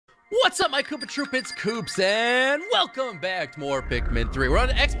What's up, my Koopa Troop? It's Koops, and welcome back to more Pikmin 3. We're on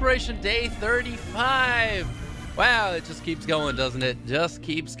Exploration Day 35. Wow, it just keeps going, doesn't it? Just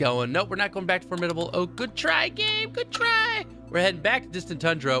keeps going. Nope, we're not going back to Formidable. Oh, good try, game. Good try. We're heading back to Distant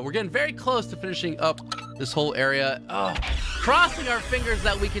Tundra. We're getting very close to finishing up this whole area. Oh, crossing our fingers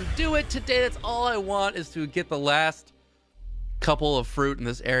that we can do it today. That's all I want, is to get the last couple of fruit in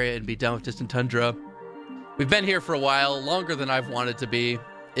this area and be done with Distant Tundra. We've been here for a while, longer than I've wanted to be.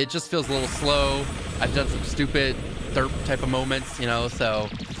 It just feels a little slow. I've done some stupid derp type of moments, you know, so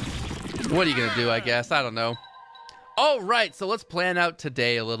what are you gonna do, I guess? I don't know. All right, so let's plan out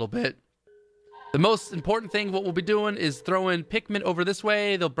today a little bit. The most important thing, what we'll be doing is throwing Pikmin over this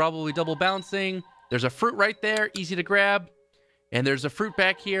way. They'll probably double bouncing. There's a fruit right there, easy to grab. And there's a fruit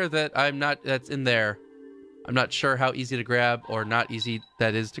back here that that's in there. I'm not sure how easy to grab or not easy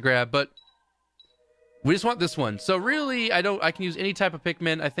that is to grab, but we just want this one. So really, I can use any type of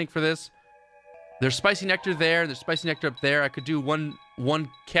Pikmin, I think, for this. There's spicy nectar there. There's spicy nectar up there. I could do one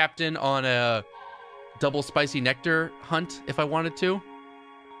captain on a double spicy nectar hunt if I wanted to.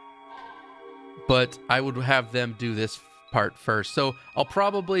 But I would have them do this part first. So I'll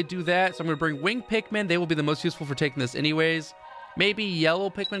probably do that. So I'm going to bring winged Pikmin. They will be the most useful for taking this anyways. Maybe yellow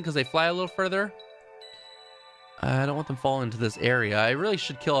Pikmin because they fly a little further. I don't want them falling into this area. I really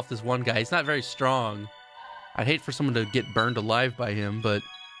should kill off this one guy. He's not very strong. I'd hate for someone to get burned alive by him, but...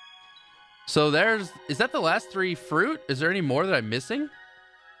 So is that the last 3 fruit? Is there any more that I'm missing?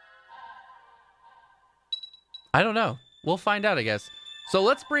 I don't know. We'll find out, I guess. So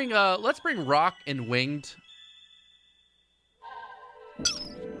let's bring rock and winged.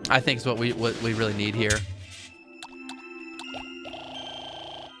 I think is what we really need here.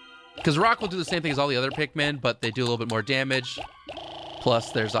 Because rock will do the same thing as all the other Pikmin, but they do a little bit more damage.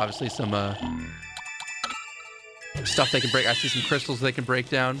 Plus, there's obviously some stuff they can break. I see some crystals they can break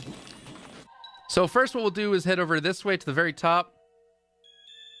down. So first what we'll do is head over this way to the very top.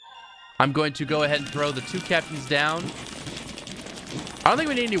 I'm going to go ahead and throw the 2 captains down. I don't think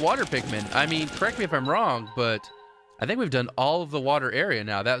we need any water Pikmin. I mean, correct me if I'm wrong, but I think we've done all of the water area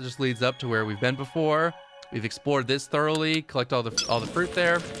now. That just leads up to where we've been before. We've explored this thoroughly, collect all the fruit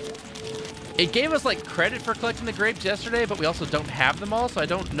there. It gave us like credit for collecting the grapes yesterday, but we also don't have them all, so I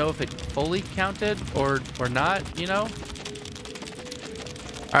don't know if it fully counted or not, you know? All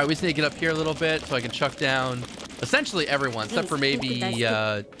right, we just need to get up here a little bit so I can chuck down essentially everyone, except for maybe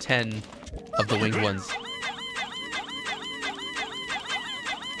 10 of the winged ones.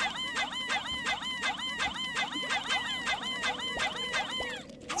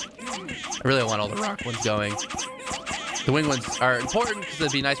 I really want all the rock ones going. The wing ones are important because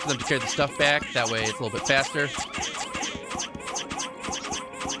it'd be nice for them to carry the stuff back. That way it's a little bit faster.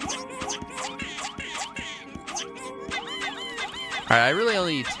 Alright, I really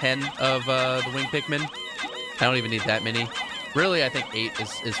only need 10 of the wing Pikmin. I don't even need that many. Really, I think 8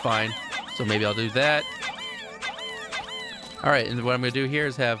 is fine. So maybe I'll do that. Alright, and what I'm going to do here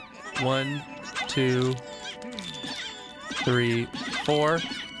is have 1, 2, 3, 4...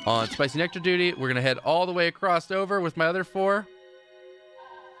 On spicy nectar duty, we're gonna head all the way across over with my other 4.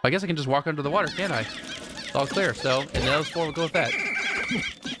 I guess I can just walk under the water, can't I? It's all clear. So, and those 4 will go with that.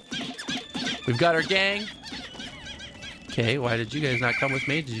 We've got our gang. Okay, why did you guys not come with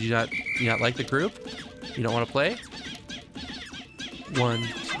me? Did you not like the group? You don't want to play? 1.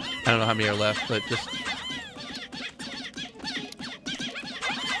 I don't know how many are left, but just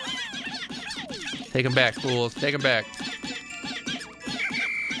take them back, fools. Take them back.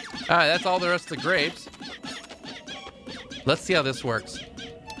 Alright, that's all the rest of the grapes. Let's see how this works.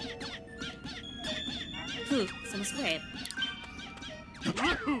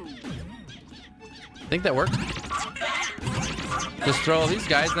 Think that works? Just throw all these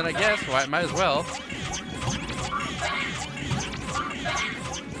guys, then I guess. Well, I might as well.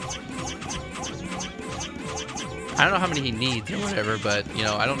 I don't know how many he needs or whatever, but, you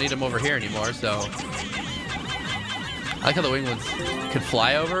know, I don't need him over here anymore, so... I like how the winged ones could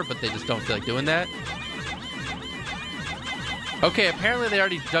fly over, but they just don't feel like doing that. Okay, apparently they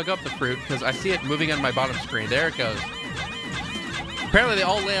already dug up the fruit, because I see it moving on my bottom screen. There it goes. Apparently they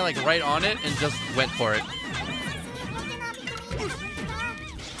all land like right on it and just went for it.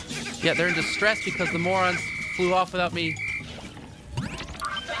 Yeah, they're in distress because the morons flew off without me.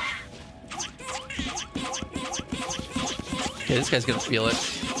 Okay, this guy's gonna feel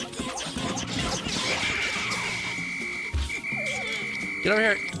it. Get over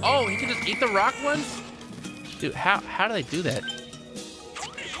here. Oh, he can just eat the rock ones? Dude, how do they do that?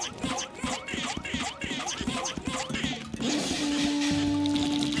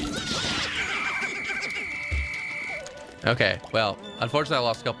 Okay, well, Unfortunately, I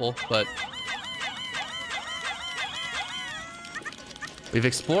lost a couple, but we've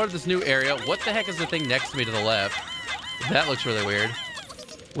explored this new area. What the heck is the thing next to me to the left? That looks really weird.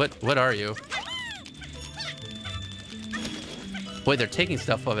 What are you? Boy, they're taking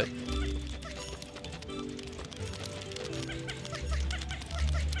stuff of it.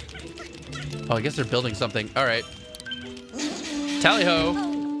 Oh, I guess they're building something. All right.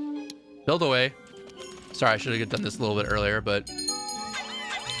 Tally-ho. Build away. Sorry, I should have done this a little bit earlier, but...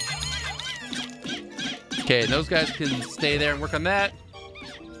 Okay, and those guys can stay there and work on that.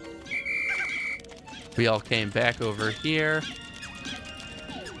 We all came back over here.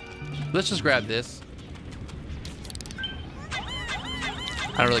 Let's just grab this.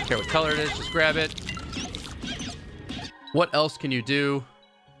 I don't really care what color it is. Just grab it. What else can you do?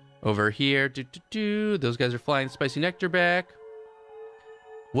 Over here. Those guys are flying spicy nectar back.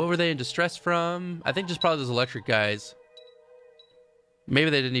 What were they in distress from? I think just probably those electric guys. Maybe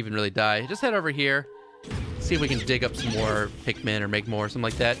they didn't even really die. Just head over here. See if we can dig up some more Pikmin or make more, something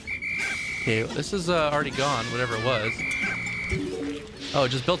like that. Okay, this is already gone, whatever it was. Oh, it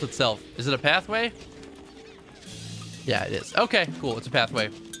just built itself. Is it a pathway? Yeah, it is. Okay, cool. It's a pathway.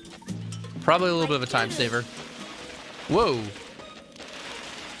 Probably a little bit of a time saver. Whoa.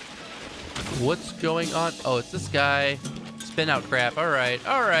 What's going on? Oh, it's this guy. Spin out crap. All right.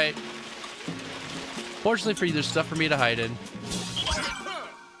 All right. Fortunately for you, there's stuff for me to hide in.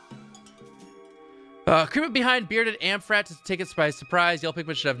 Creep it behind bearded Amphrat to take it by surprise. Yellow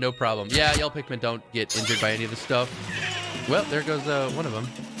Pikmin should have no problem. Yeah, Yellow Pikmin don't get injured by any of this stuff. Well, there goes one of them.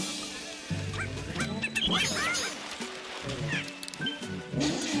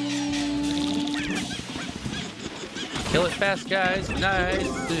 Kill it fast, guys. Nice.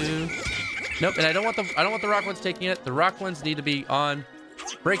 Nope, and I don't want the rock ones taking it. The rock ones need to be on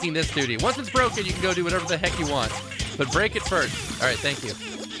breaking this duty. Once it's broken, you can go do whatever the heck you want. But break it first. All right, thank you.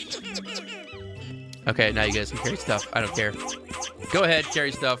 Okay, now you guys can carry stuff. I don't care. Go ahead,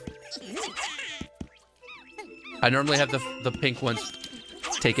 carry stuff. I normally have the pink ones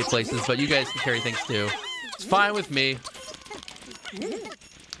take it places, but you guys can carry things too. It's fine with me.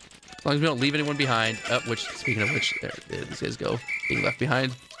 As long as we don't leave anyone behind. Which, speaking of which, there these guys go. Being left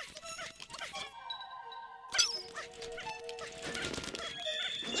behind.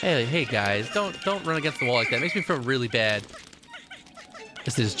 Hey guys, don't run against the wall like that. It makes me feel really bad.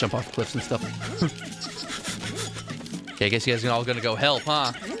 Guess they just jump off cliffs and stuff. Okay, I guess you guys are all gonna go help,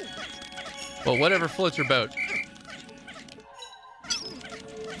 huh? Well, whatever floats your boat.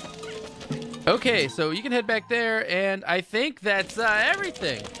 Okay, so you can head back there, and I think that's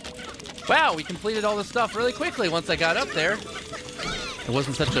everything. Wow, we completed all this stuff really quickly once I got up there. It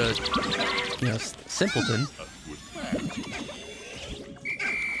wasn't such a, simpleton.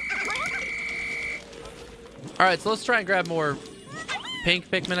 All right, so let's try and grab more pink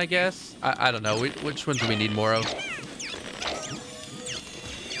Pikmin, I guess. I don't know. Which ones do we need more of?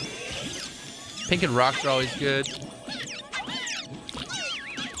 Pink and rocks are always good.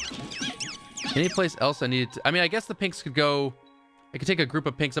 Any place else I needed to... I mean, I guess the pinks could go... I could take a group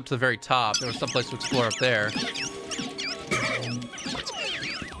of pinks up to the very top. There was someplace to explore up there.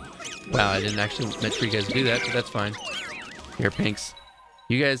 Wow, I didn't actually meant for you guys to do that, but that's fine. Here, pinks.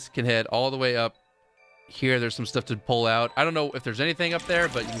 You guys can head all the way up. Here, there's some stuff to pull out. I don't know if there's anything up there,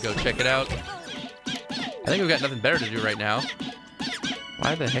 but you can go check it out. I think we've got nothing better to do right now.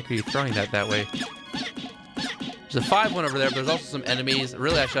 Why the heck are you throwing that way? There's a 5-1 over there, but there's also some enemies.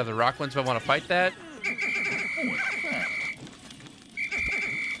 Really, I should have the rock ones if I want to fight that.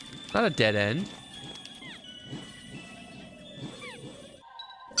 Not a dead end.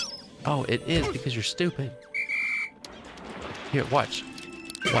 Oh, it is because you're stupid. Here, watch.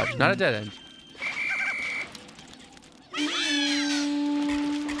 Watch. Not a dead end.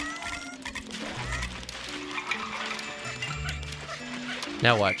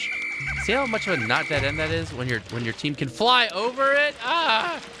 Now watch. See how much of a not dead end that is when your team can fly over it?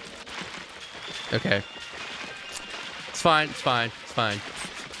 Ah! Okay. It's fine, it's fine, it's fine.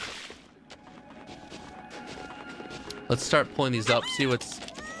 Let's start pulling these up, see what's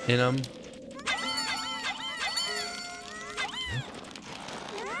in them.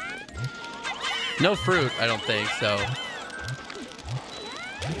 No fruit, I don't think, so.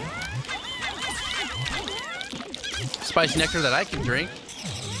 Spicy nectar that I can drink.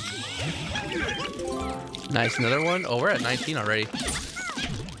 Nice, another one. Oh, we're at 19 already.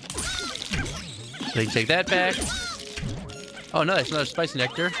 So you can take that back. Oh, nice, another spicy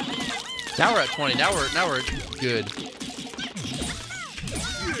nectar. Now we're at 20. Now we're good.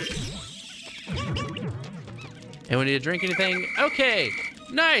 And we need to drink anything? Okay,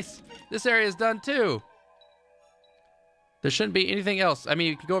 nice. This area is done too. There shouldn't be anything else. I mean,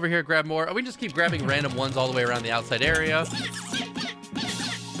 you can go over here and grab more. We can just keep grabbing random ones all the way around the outside area.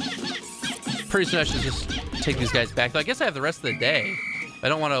 Pretty soon I should just take these guys back. Though I guess I have the rest of the day. I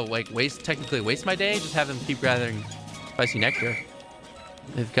don't want to like technically waste my day. Just have them keep gathering spicy nectar.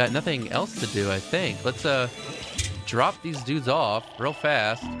 They've got nothing else to do, I think. Let's drop these dudes off real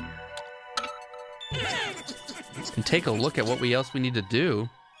fast. And take a look at what else we need to do.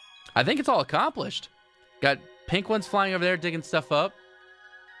 I think it's all accomplished. Got pink ones flying over there, digging stuff up.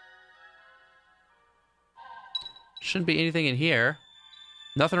 Shouldn't be anything in here.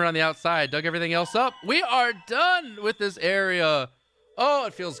 Nothing around the outside. Dug everything else up. We are done with this area. Oh,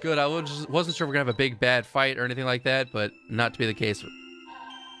 it feels good. I wasn't sure we're going to have a big bad fight or anything like that, but not to be the case.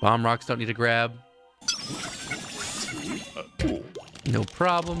 Bomb rocks don't need to grab. No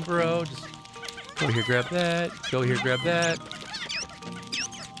problem, bro. Just go here, grab that. Go here, grab that.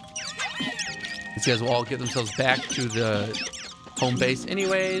 These guys will all get themselves back to the home base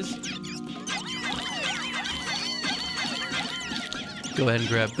anyways. Go ahead and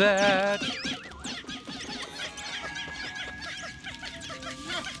grab that.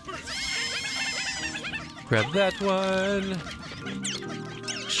 Grab that one.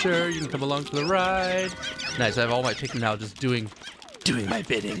 Sure, you can come along for the ride. Nice, I have all my Pikmin now just doing my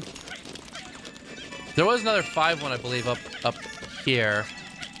bidding. There was another 5 one, I believe, up here.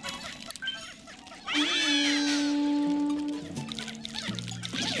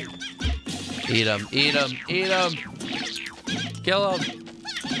 Eat him, eat him, eat him. Kill him.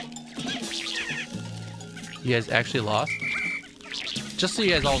 You guys actually lost? Just so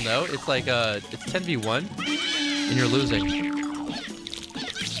you guys all know, it's like it's 10v1 and you're losing.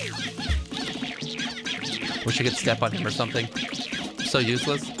 Wish I could step on him or something. So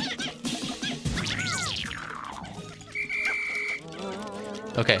useless.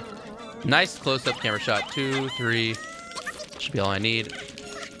 Okay. Nice close-up camera shot. 2, 3. Should be all I need.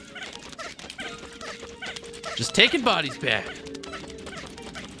 Just taking bodies back.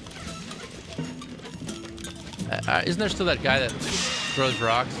 Isn't there still that guy that throws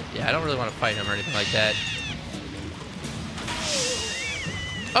rocks? Yeah, I don't really want to fight him or anything like that.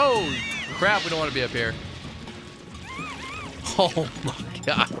 Oh, crap, we don't want to be up here. Oh my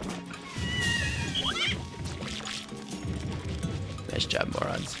god. Nice job,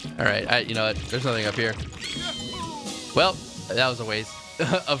 morons. Alright, you know what? There's nothing up here. Well, that was a waste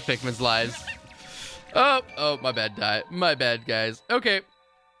of Pikmin's lives. Oh, my bad, my bad, guys. Okay,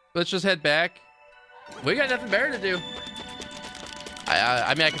 let's just head back. We got nothing better to do.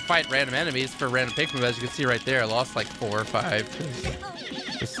 I mean, I could fight random enemies for random Pikmin, but as you can see right there, I lost like 4 or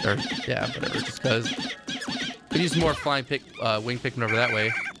 5. Yeah, whatever, just because. Could use more flying wing Pikmin over that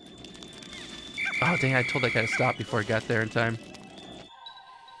way. Oh, dang, I told that guy to stop before I got there in time.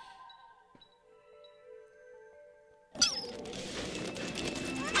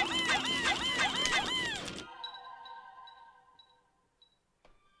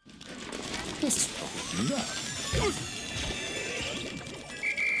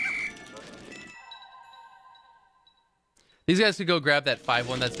 These guys could go grab that 5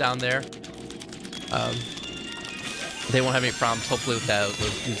 one that's down there. They won't have any problems, hopefully, with those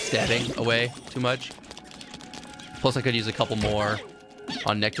dudes stabbing away too much. Plus, I could use a couple more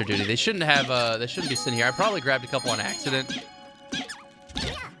on nectar duty. They shouldn't have. They shouldn't be sitting here. I probably grabbed a couple on accident.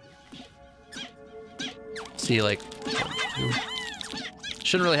 See, like,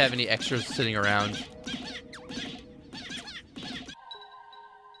 shouldn't really have any extras sitting around.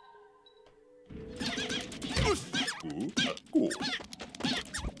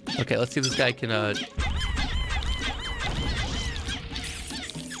 Okay, let's see if this guy can,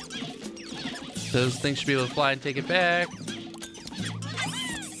 those things should be able to fly and take it back.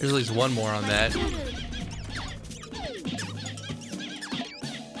 There's at least one more on that.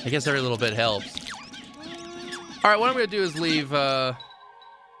 I guess every little bit helps. Alright, what I'm going to do is leave, I'm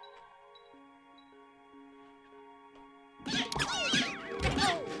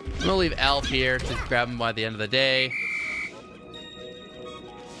going to leave Alf here to grab him by the end of the day.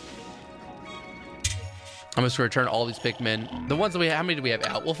 I'm just going to return all these Pikmin. The ones that we have, how many do we have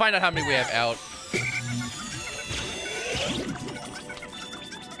out? We'll find out how many we have out.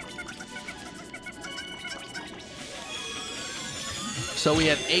 So we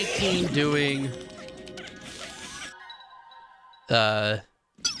have 18 doing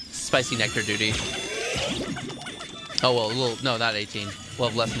spicy nectar duty. Oh, well, no, not 18. We'll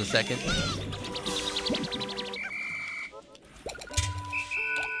have less in a second.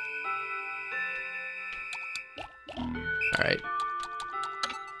 All right.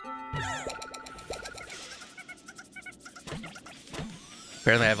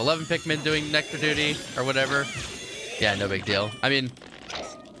 Apparently I have 11 Pikmin doing nectar duty or whatever. Yeah, no big deal. I mean,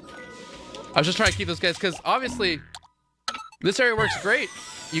 I was just trying to keep those guys because obviously this area works great.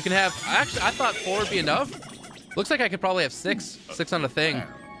 You can have, actually, I thought 4 would be enough. Looks like I could probably have 6 on the thing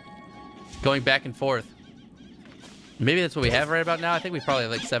going back and forth. Maybe that's what we have right about now. I think we probably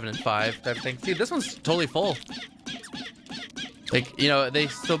have like 7 and 5 type of thing. See, this one's totally full. Like, you know,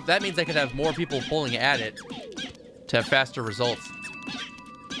 so that means I could have more people pulling at it to have faster results.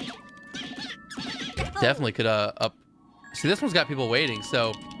 Definitely could up. See, this one's got people waiting,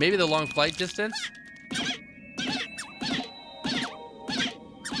 so maybe the long flight distance.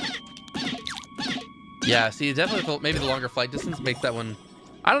 Yeah, see, definitely maybe the longer flight distance makes that one.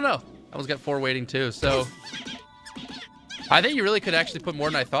 I don't know. That one's got 4 waiting too, so I think you really could actually put more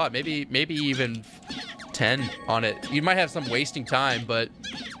than I thought. Maybe even 10 on it. You might have some wasting time, but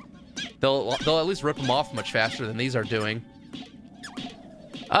they'll at least rip them off much faster than these are doing.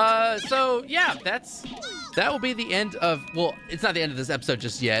 So yeah, that will be the end of, well, it's not the end of this episode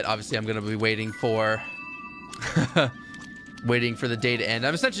just yet. Obviously, I'm gonna be waiting for waiting for the day to end.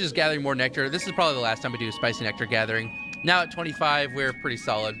 I'm essentially just gathering more nectar. This is probably the last time we do spicy nectar gathering. Now at 25, we're pretty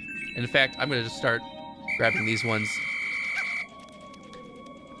solid. And in fact, I'm gonna just start grabbing these ones.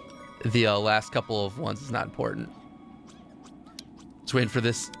 The last couple of ones is not important. Just waiting for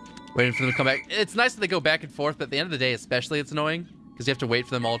them to come back. It's nice that they go back and forth, but at the end of the day, especially, it's annoying because you have to wait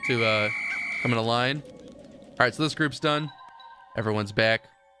for them all to come in a line. All right, so this group's done. Everyone's back.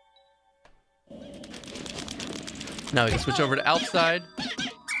 Now we can switch over to Alp's side.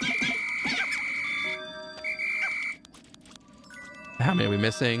 How many are we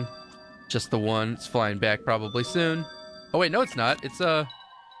missing? Just the one. It's flying back probably soon. Oh wait, no, it's not. It's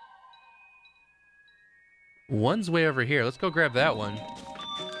one's way over here. Let's go grab that one.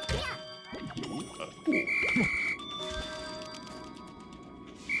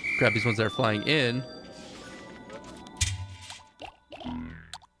 Grab these ones that are flying in.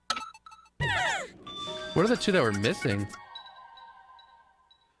 What are the 2 that were missing?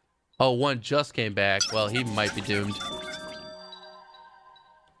 Oh, one just came back. Well, he might be doomed.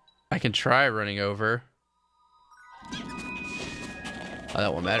 I can try running over. Oh,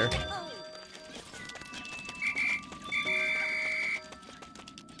 that won't matter.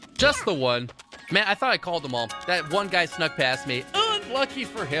 Just the one. Man, I thought I called them all. That one guy snuck past me. Unlucky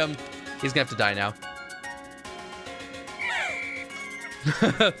for him. He's gonna have to die now.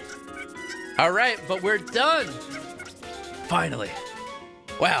 All right, but we're done. Finally.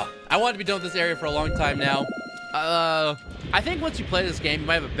 Wow, I wanted to be done with this area for a long time now. I think once you play this game, you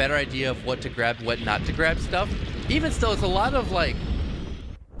might have a better idea of what to grab, what not to grab stuff. Even still, it's a lot of like,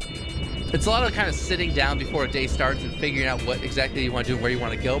 it's a lot of kind of sitting down before a day starts and figuring out what exactly you want to do and where you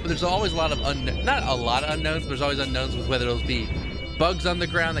want to go. But there's always a lot of not a lot of unknowns, but there's always unknowns with whether those be bugs on the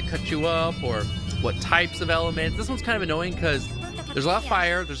ground that cut you up or what types of elements. This one's kind of annoying because there's a lot of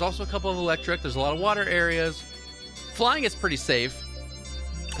fire. There's also a couple of electric. There's a lot of water areas. Flying is pretty safe.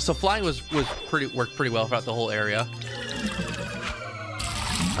 So flying worked pretty well throughout the whole area.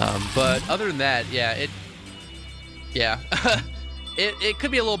 But other than that, yeah, it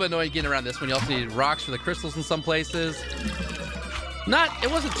could be a little bit annoying getting around this one. You also need rocks for the crystals in some places.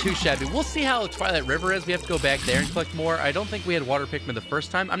 It wasn't too shabby. We'll see how Twilight River is. We have to go back there and collect more. I don't think we had water Pikmin the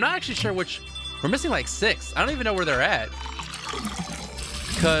first time. I'm not actually sure which. We're missing like 6. I don't even know where they're at.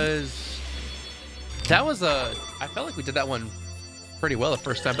 Because that was I felt like we did that one pretty well the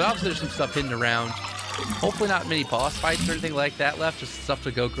first time. But obviously there's some stuff hidden around. Hopefully not many boss fights or anything like that left. Just stuff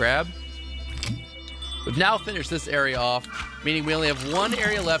to go grab. We've now finished this area off, meaning we only have 1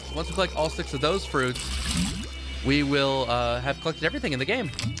 area left. Once we collect all 6 of those fruits, we will have collected everything in the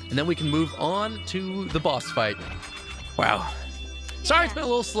game. And then we can move on to the boss fight. Wow. Sorry it's been a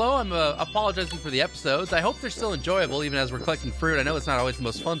little slow. I'm apologizing for the episodes. I hope they're still enjoyable, even as we're collecting fruit. I know it's not always the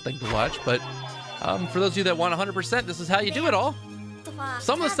most fun thing to watch, but for those of you that want 100%, this is how you do it all.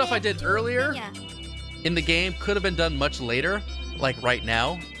 Some of the stuff I did earlier in the game could have been done much later, like right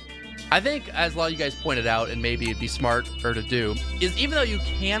now. I think, as a lot of you guys pointed out, and maybe it'd be smarter to do, is even though you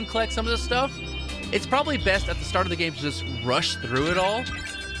can collect some of this stuff, it's probably best at the start of the game to just rush through it all,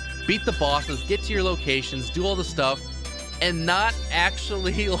 beat the bosses, get to your locations, do all the stuff, and not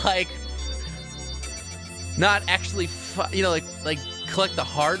actually collect the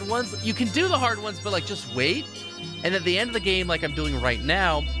hard ones. You can do the hard ones, but like just wait. And at the end of the game, like I'm doing right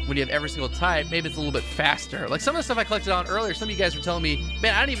now, when you have every single type, maybe it's a little bit faster. Like some of the stuff I collected on earlier, some of you guys were telling me,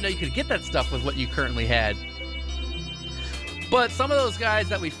 man, I didn't even know you could get that stuff with what you currently had. But some of those guys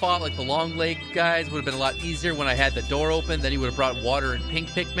that we fought, like the long leg guys, would have been a lot easier when I had the door open. Then you would have brought water and pink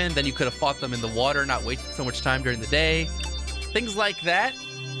Pikmin. Then you could have fought them in the water, not wasted so much time during the day. Things like that.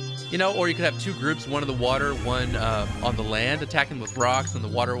 You know, or you could have two groups, one in the water, one on the land, attacking with rocks, and the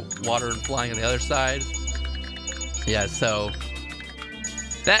water and flying on the other side. Yeah, so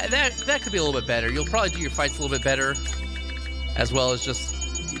that could be a little bit better. You'll probably do your fights a little bit better, as well as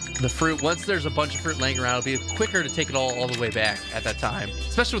just the fruit. Once there's a bunch of fruit laying around, it'll be quicker to take it all the way back at that time.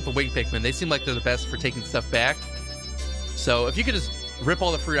 Especially with the wing Pikmin, they seem like they're the best for taking stuff back. So if you could just rip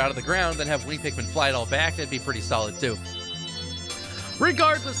all the fruit out of the ground, then have wing Pikmin fly it all back, that'd be pretty solid too.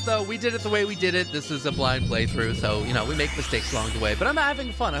 Regardless, though, we did it the way we did it. This is a blind playthrough, so, you know, we make mistakes along the way. But I'm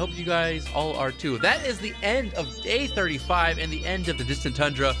having fun. I hope you guys all are, too. That is the end of day 35 and the end of the Distant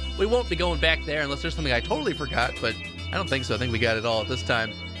Tundra. We won't be going back there unless there's something I totally forgot, but I don't think so. I think we got it all at this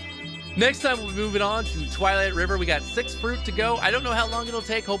time. Next time, we'll be moving on to Twilight River. We got 6 fruit to go. I don't know how long it'll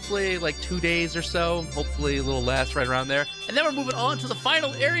take. Hopefully, like 2 days or so. Hopefully, a little less right around there. And then we're moving on to the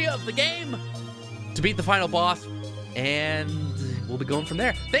final area of the game to beat the final boss. And we'll be going from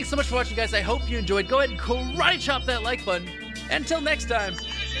there. Thanks so much for watching, guys. I hope you enjoyed. Go ahead and karate chop that like button. Until next time,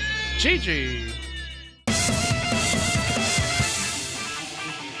 GG.